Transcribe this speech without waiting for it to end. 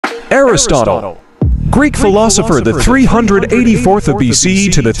Aristotle, Greek philosopher, the 384th of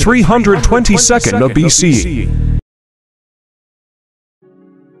BC to the 322nd of BC.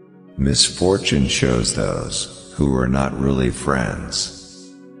 Misfortune shows those who are not really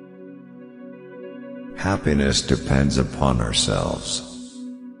friends. Happiness depends upon ourselves.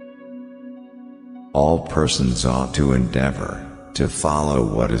 All persons ought to endeavor to follow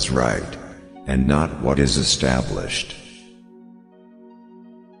what is right, and not what is established.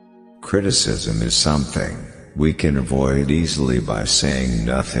 Criticism is something we can avoid easily by saying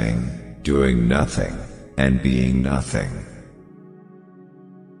nothing, doing nothing, and being nothing.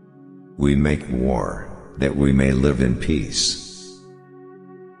 We make war that we may live in peace.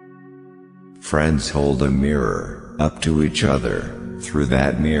 Friends hold a mirror up to each other. Through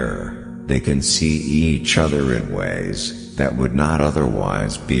that mirror, they can see each other in ways that would not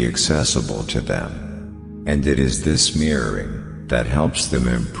otherwise be accessible to them. And it is this mirroring that helps them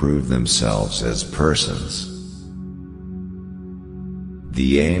improve themselves as persons.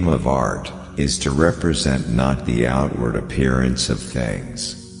 The aim of art is to represent not the outward appearance of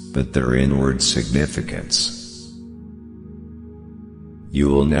things, but their inward significance. You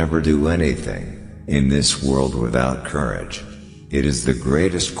will never do anything in this world without courage. It is the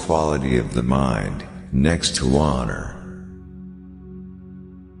greatest quality of the mind, next to honor.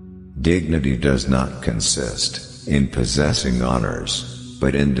 Dignity does not consist in possessing honors,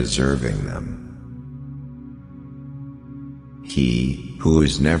 but in deserving them. He who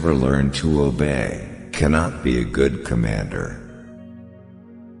has never learned to obey cannot be a good commander.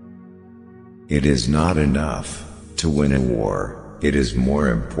 It is not enough to win a war, it is more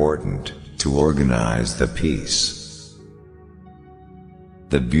important to organize the peace.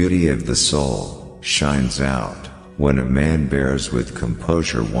 The beauty of the soul shines out when a man bears with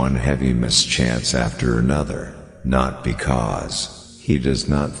composure one heavy mischance after another, not because he does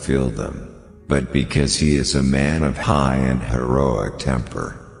not feel them, but because he is a man of high and heroic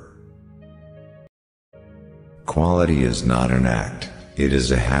temper. Quality is not an act, it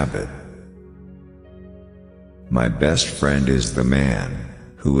is a habit. My best friend is the man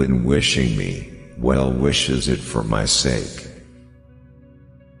who, in wishing me well, wishes it for my sake.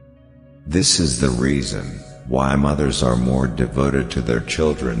 This is the reason why mothers are more devoted to their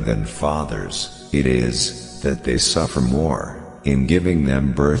children than fathers. It is that they suffer more in giving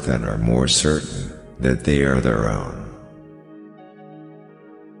them birth and are more certain that they are their own.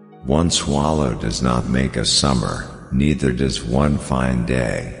 One swallow does not make a summer, neither does one fine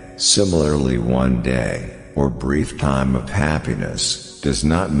day. Similarly, one day or brief time of happiness does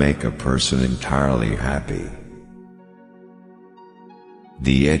not make a person entirely happy.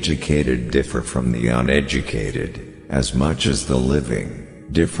 The educated differ from the uneducated, as much as the living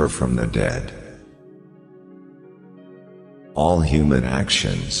differ from the dead. All human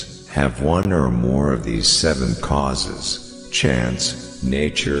actions have one or more of these 7 causes: chance,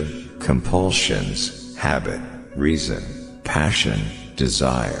 nature, compulsions, habit, reason, passion,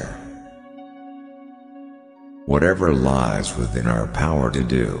 desire. Whatever lies within our power to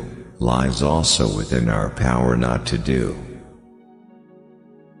do, lies also within our power not to do.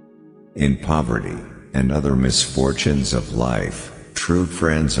 In poverty and other misfortunes of life, true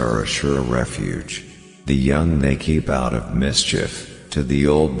friends are a sure refuge. The young they keep out of mischief, to the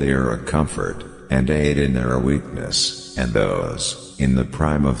old they are a comfort, and aid in their weakness, and those in the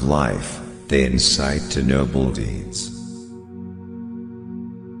prime of life they incite to noble deeds.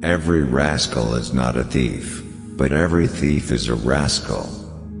 Every rascal is not a thief, but every thief is a rascal.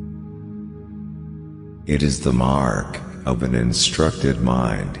 It is the mark of an instructed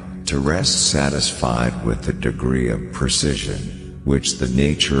mind to rest satisfied with the degree of precision which the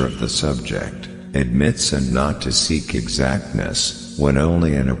nature of the subject admits, and not to seek exactness when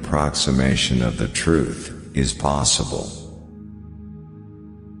only an approximation of the truth is possible.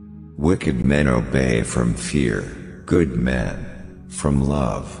 Wicked men obey from fear, good men from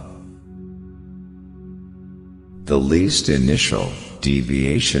love. The least initial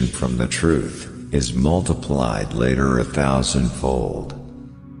deviation from the truth is multiplied later 1,000-fold.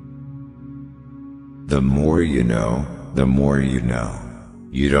 The more you know, the more you know.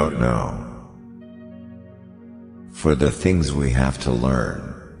 You don't know. For the things we have to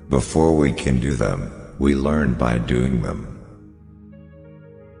learn, before we can do them, we learn by doing them.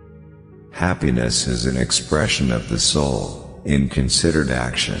 Happiness is an expression of the soul in considered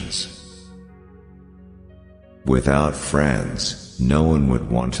actions. Without friends, no one would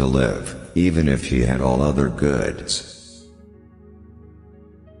want to live, even if he had all other goods.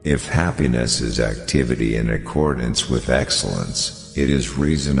 If happiness is activity in accordance with excellence, it is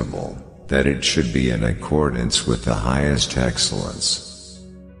reasonable that it should be in accordance with the highest excellence.